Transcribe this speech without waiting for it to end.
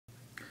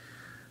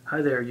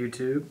Hi there,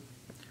 YouTube.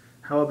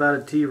 How about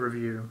a tea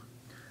review?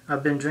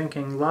 I've been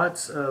drinking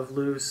lots of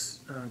loose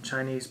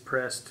Chinese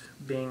pressed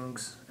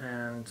Bings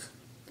and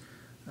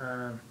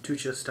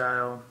Tucha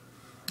style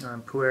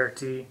pu'er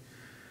tea.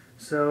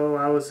 So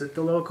I was at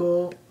the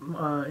local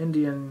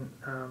Indian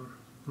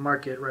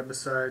market right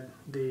beside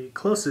the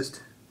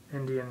closest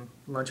Indian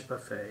lunch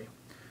buffet.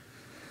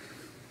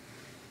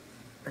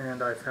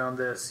 And I found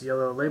this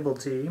yellow label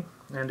tea,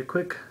 and a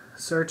quick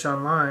search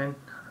online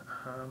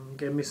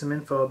gave me some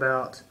info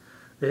about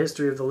the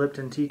history of the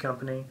Lipton Tea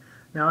Company.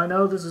 Now I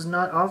know this is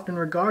not often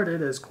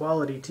regarded as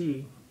quality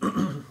tea,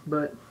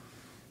 but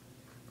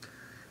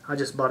I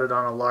just bought it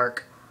on a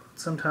lark.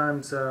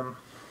 Sometimes that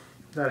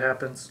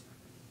happens.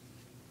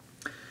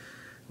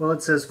 Well,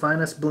 it says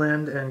finest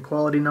blend and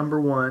quality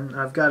 #1.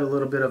 I've got a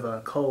little bit of a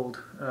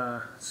cold,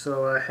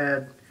 so I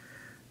had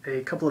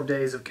a couple of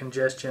days of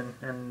congestion,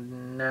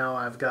 and now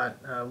I've got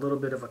a little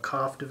bit of a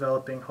cough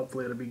developing.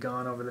 Hopefully it'll be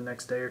gone over the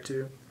next day or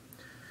two.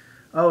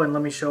 Oh, and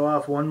let me show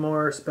off one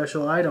more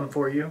special item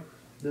for you.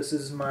 This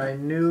is my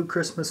new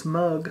Christmas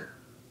mug.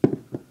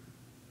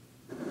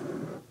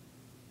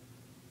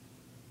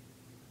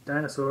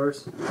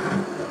 Dinosaurs.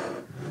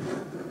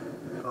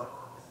 Oh.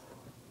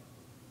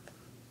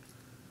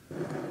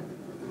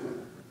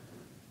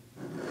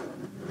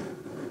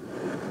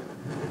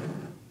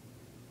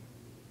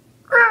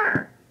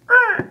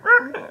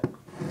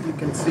 You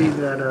can see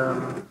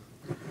that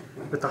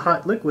with the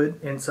hot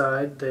liquid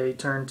inside, they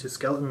turn to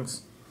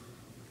skeletons.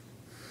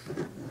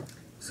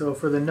 So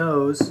for the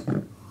nose,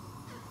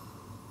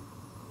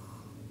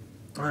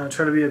 I'll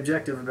try to be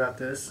objective about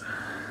this.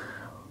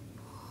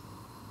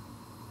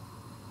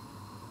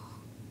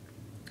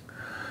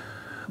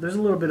 There's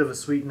a little bit of a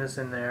sweetness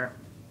in there.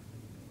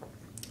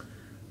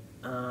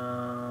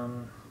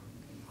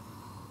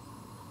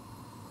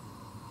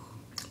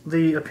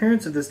 The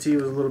appearance of this tea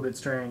was a little bit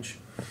strange.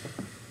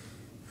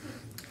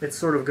 It's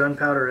sort of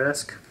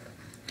gunpowder-esque.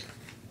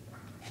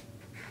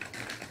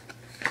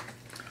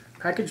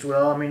 Packaged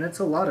well. I mean, it's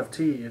a lot of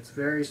tea. It's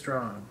very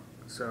strong.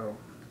 So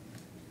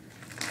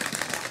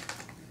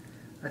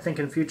I think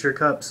in future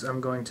cups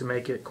I'm going to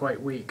make it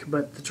quite weak.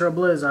 But the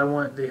trouble is, I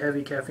want the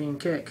heavy caffeine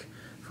kick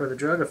for the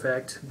drug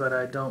effect, but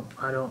I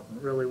don't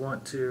really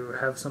want to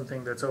have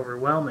something that's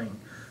overwhelming.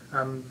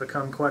 I'm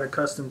become quite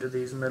accustomed to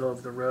these middle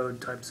of the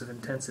road types of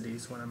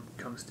intensities when it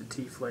comes to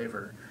tea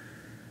flavor.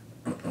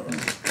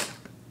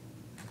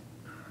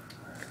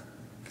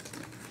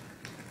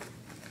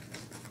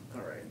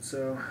 Alright,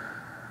 so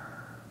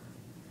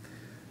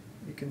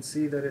you can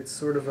see that it's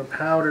sort of a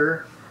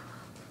powder,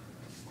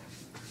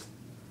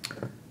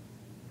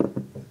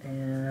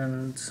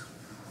 and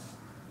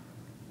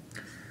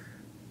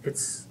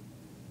it's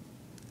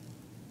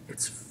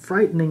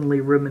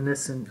frighteningly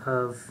reminiscent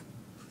of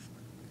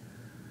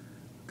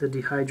the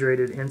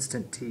dehydrated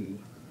instant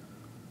tea,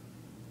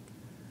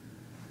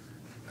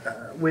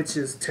 which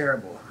is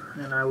terrible,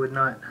 and I would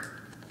not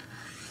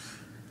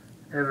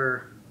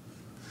ever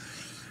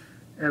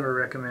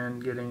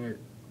recommend getting it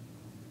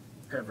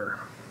ever.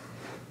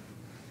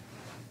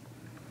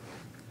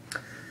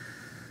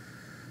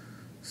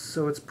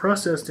 So it's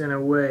processed in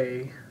a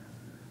way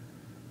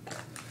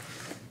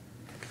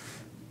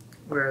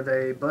where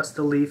they bust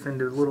the leaf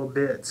into little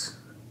bits,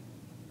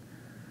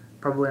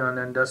 probably on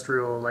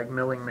industrial like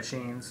milling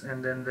machines,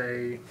 and then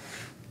they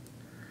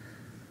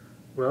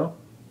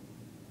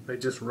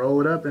just roll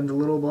it up into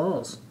little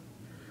balls.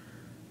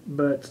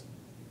 But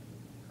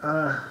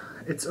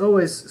it's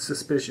always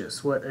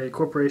suspicious what a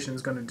corporation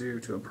is going to do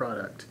to a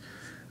product.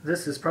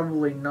 This is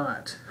probably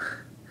not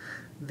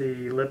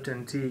the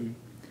Lipton tea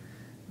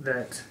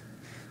that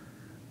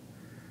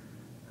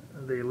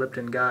the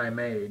Lipton guy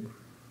made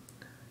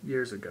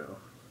years ago.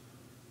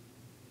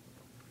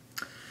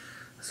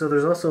 So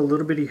there's also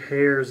little bitty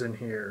hairs in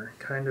here,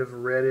 kind of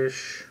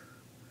reddish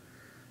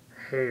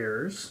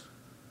hairs.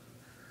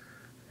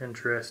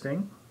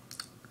 Interesting.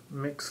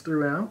 Mixed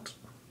throughout.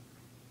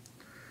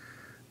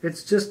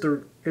 It's just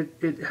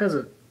it has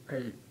an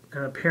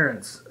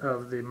appearance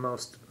of the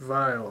most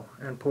vile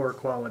and poor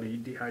quality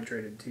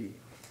dehydrated tea.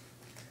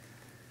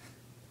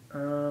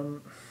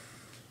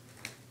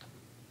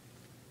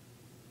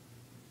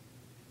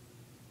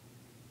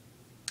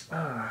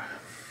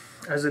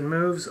 As it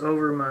moves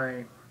over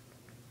my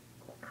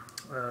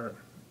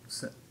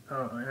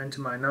into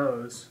my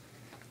nose,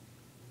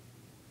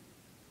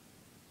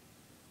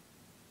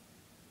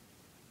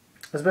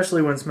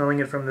 especially when smelling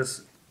it from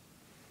this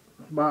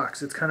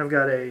box, it's kind of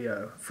got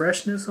a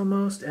freshness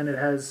almost, and it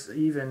has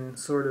even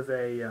sort of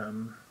a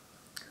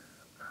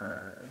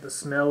the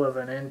smell of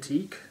an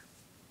antique.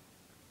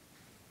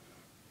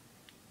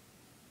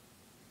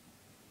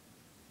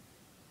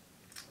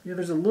 Yeah,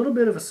 there's a little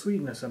bit of a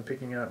sweetness I'm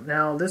picking up.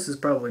 Now, this is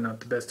probably not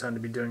the best time to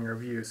be doing a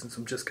review since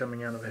I'm just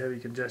coming out of a heavy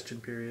congestion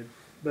period,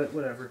 but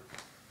whatever.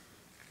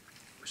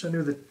 I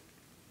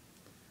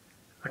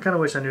kind of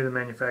wish I knew the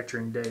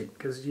manufacturing date,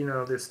 because you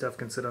know this stuff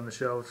can sit on the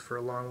shelves for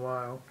a long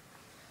while.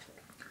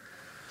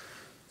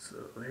 So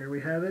here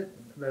we have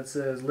it. That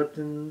says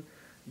Lipton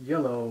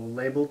Yellow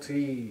Label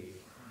Tea.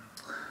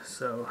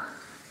 So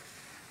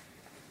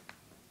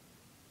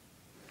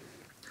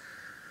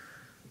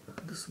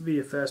This will be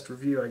a fast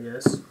review, I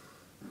guess.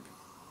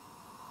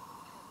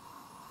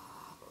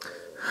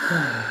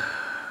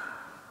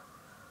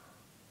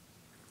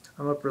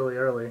 I'm up really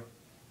early.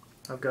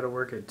 I've got to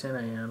work at 10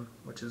 a.m.,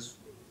 which is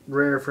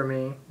rare for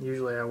me.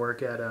 Usually I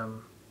work at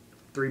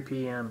 3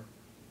 p.m.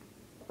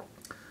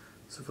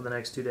 So for the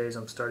next 2 days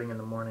I'm starting in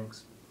the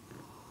mornings.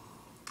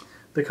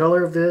 The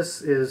color of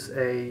this is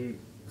a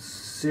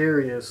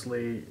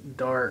seriously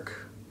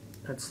dark.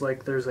 It's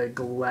like there's a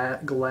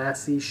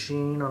glassy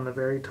sheen on the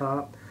very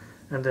top,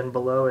 and then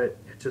below it,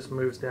 it just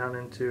moves down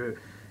into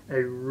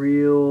a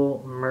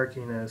real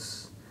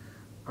murkiness.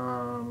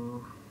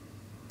 The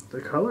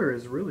color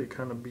is really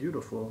kind of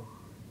beautiful.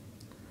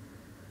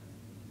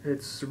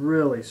 It's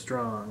really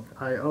strong.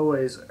 I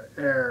always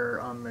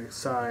err on the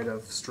side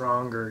of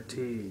stronger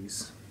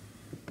teas.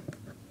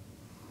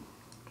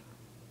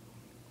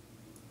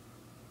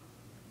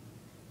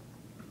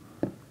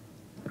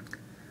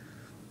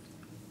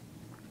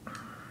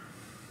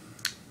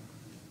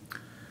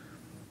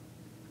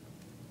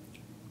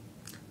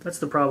 That's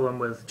the problem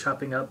with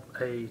chopping up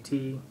a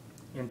tea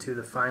into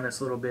the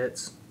finest little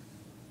bits.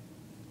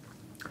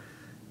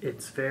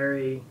 It's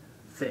very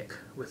thick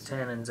with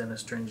tannins and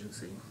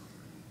astringency.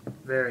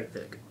 Very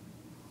thick.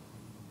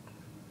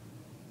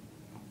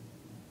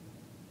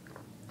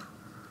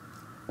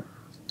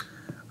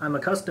 I'm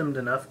accustomed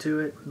enough to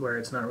it where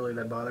it's not really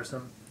that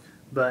bothersome,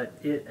 but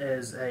it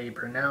is a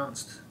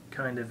pronounced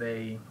kind of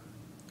a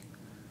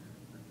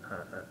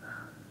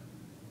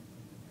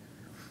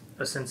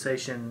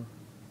sensation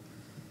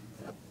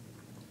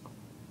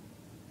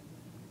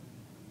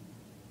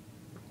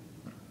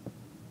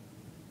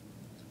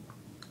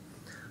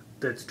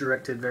that's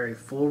directed very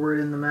forward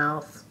in the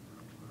mouth,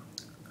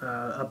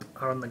 up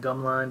on the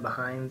gum line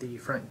behind the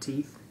front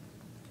teeth,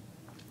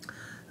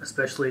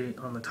 especially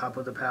on the top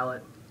of the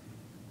palate.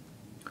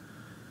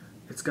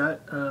 It's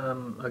got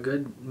a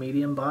good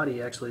medium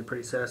body, actually a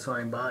pretty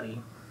satisfying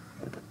body.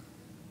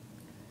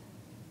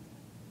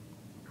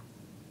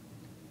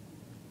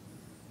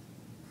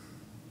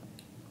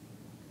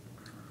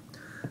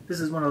 This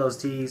is one of those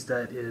teas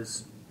that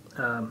is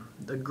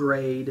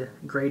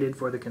graded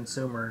for the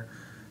consumer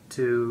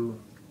to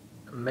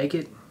make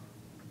it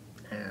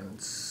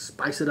and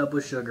spice it up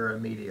with sugar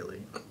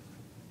immediately.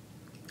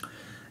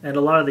 And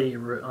a lot of the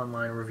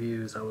online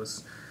reviews I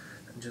was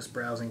just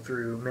browsing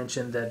through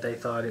mentioned that they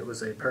thought it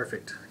was a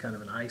perfect kind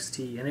of an iced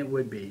tea, and it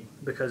would be,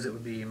 because it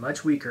would be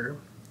much weaker,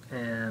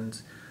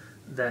 and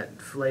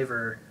that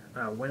flavor,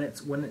 when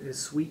it is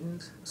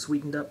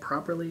sweetened up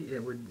properly,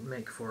 it would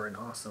make for an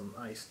awesome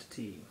iced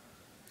tea.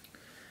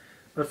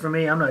 But for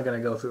me, I'm not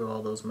going to go through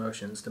all those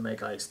motions to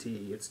make iced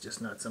tea. It's just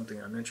not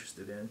something I'm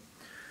interested in.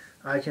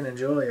 I can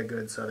enjoy a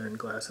good southern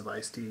glass of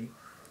iced tea,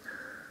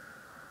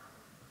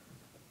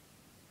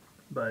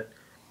 but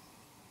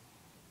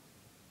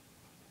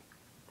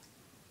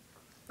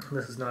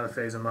this is not a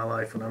phase in my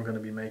life when I'm going to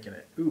be making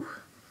it. Ooh,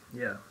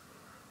 yeah.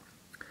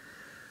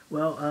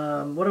 Well,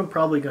 what I'm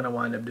probably going to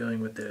wind up doing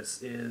with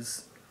this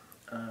is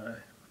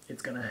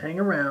it's going to hang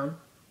around.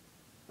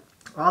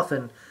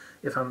 Often,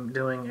 if I'm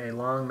doing a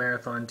long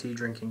marathon tea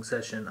drinking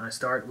session, I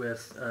start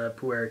with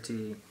pu'er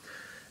tea,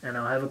 and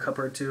I'll have a cup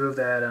or two of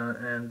that,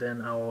 and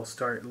then I will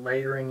start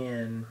layering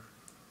in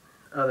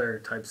other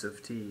types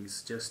of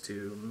teas just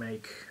to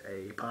make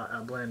a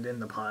blend in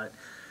the pot.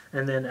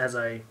 And then as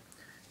I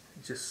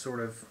just sort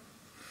of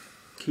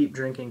keep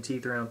drinking tea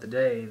throughout the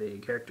day, the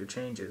character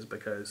changes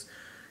because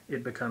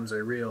it becomes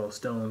a real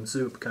stone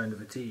soup kind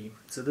of a tea.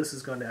 So this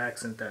is going to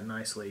accent that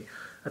nicely.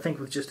 I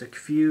think with just a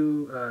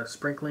few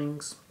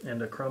sprinklings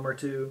and a crumb or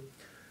two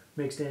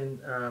mixed in,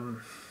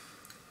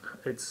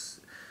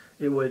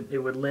 it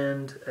would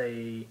lend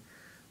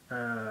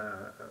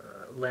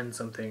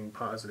something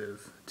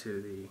positive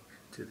to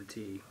the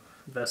tea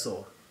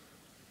vessel.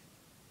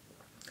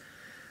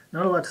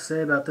 Not a lot to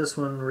say about this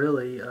one,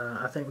 really.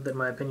 I think that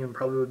my opinion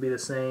probably would be the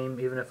same,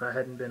 even if I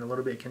hadn't been a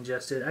little bit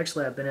congested.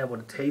 Actually, I've been able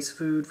to taste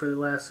food for the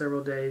last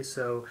several days,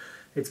 so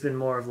it's been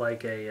more of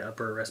like a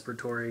upper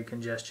respiratory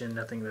congestion,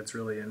 nothing that's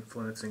really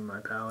influencing my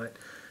palate.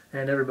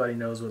 And everybody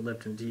knows what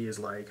Lipton tea is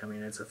like. I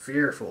mean, it's a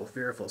fearful,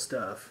 fearful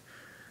stuff.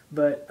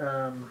 But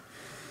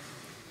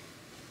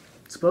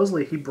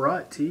supposedly he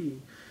brought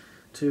tea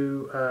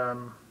to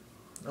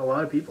a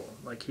lot of people.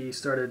 Like, he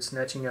started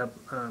snatching up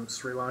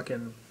Sri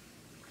Lankan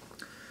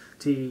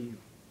tea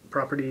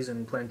properties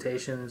and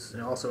plantations,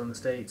 and also in the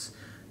States,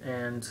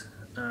 and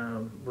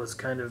was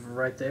kind of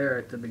right there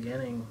at the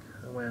beginning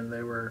when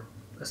they were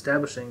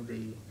establishing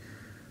the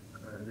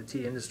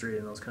tea industry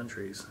in those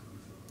countries.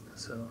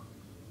 So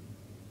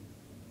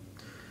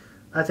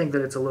I think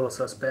that it's a little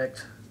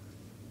suspect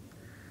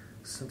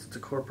since it's a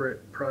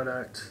corporate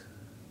product.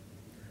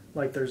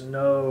 Like, there's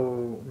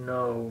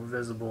no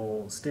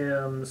visible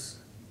stems.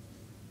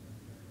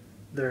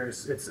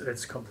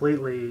 It's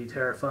completely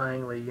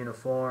terrifyingly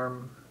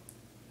uniform.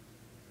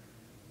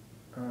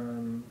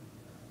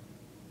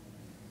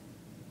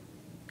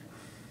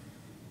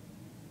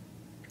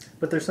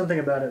 But there's something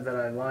about it that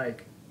I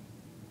like.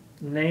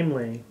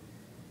 Namely,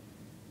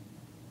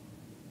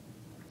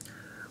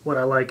 what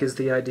I like is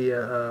the idea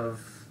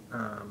of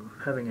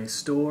having a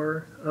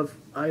store of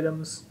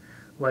items.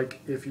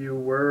 Like if you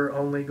were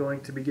only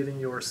going to be getting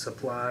your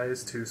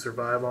supplies to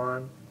survive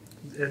on,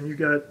 and you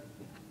got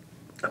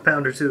a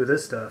pound or two of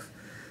this stuff,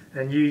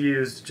 and you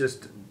used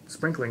just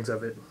sprinklings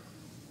of it,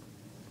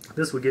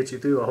 this would get you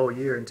through a whole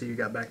year until you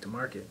got back to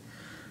market.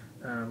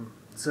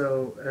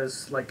 So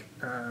as like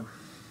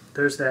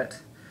there's that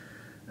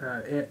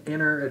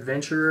inner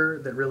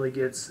adventurer that really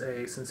gets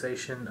a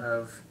sensation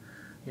of,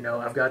 you know,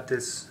 I've got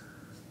this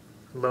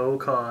low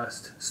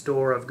cost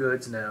store of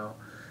goods now,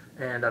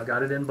 and I've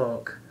got it in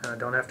bulk. I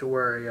don't have to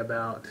worry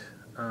about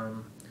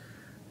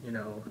you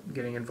know,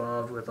 getting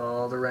involved with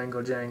all the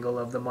wrangle jangle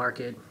of the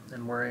market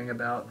and worrying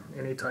about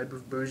any type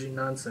of bougie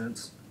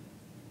nonsense.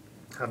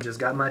 I've just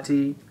got my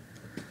tea,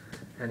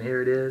 and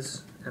here it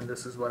is, and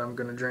this is what I'm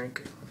going to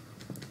drink.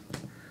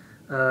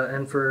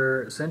 And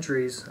for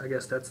centuries, I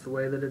guess that's the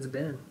way that it's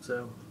been.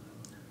 So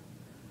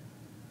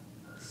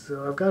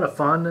I've got a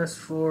fondness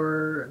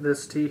for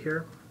this tea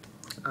here,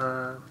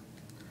 but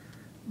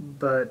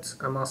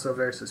I'm also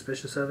very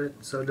suspicious of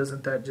it. So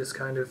doesn't that just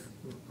kind of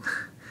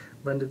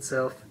lend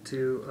itself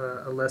to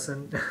a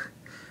lesson?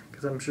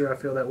 Because I'm sure I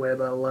feel that way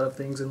about a lot of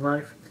things in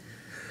life.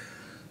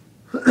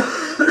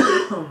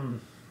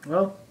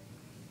 Well,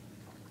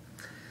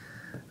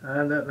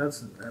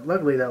 that's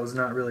luckily that was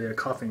not really a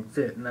coughing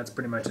fit, and that's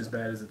pretty much as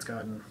bad as it's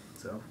gotten.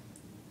 So.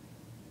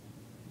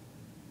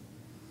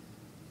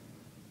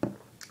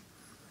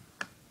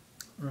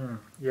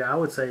 Yeah, I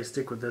would say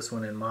stick with this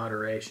one in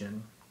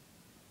moderation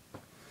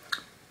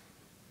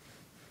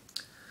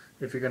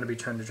if you're going to be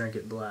trying to drink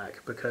it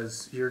black,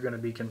 because you're going to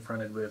be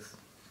confronted with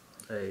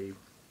a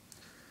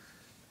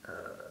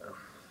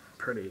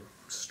pretty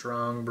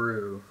strong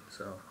brew.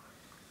 So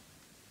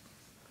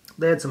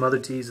they had some other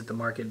teas at the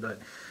market, but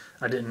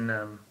I didn't.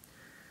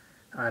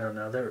 I don't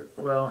know.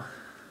 Well,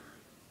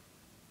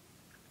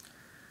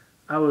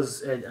 I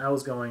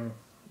was going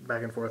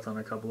back and forth on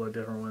a couple of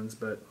different ones,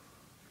 but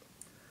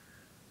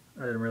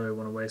I didn't really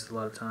want to waste a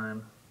lot of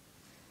time.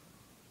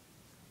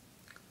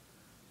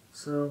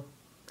 So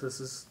this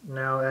is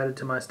now added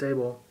to my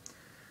stable,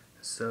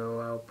 so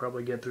I'll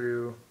probably get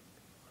through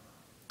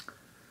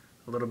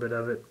a little bit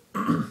of it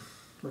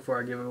before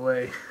I give it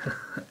away.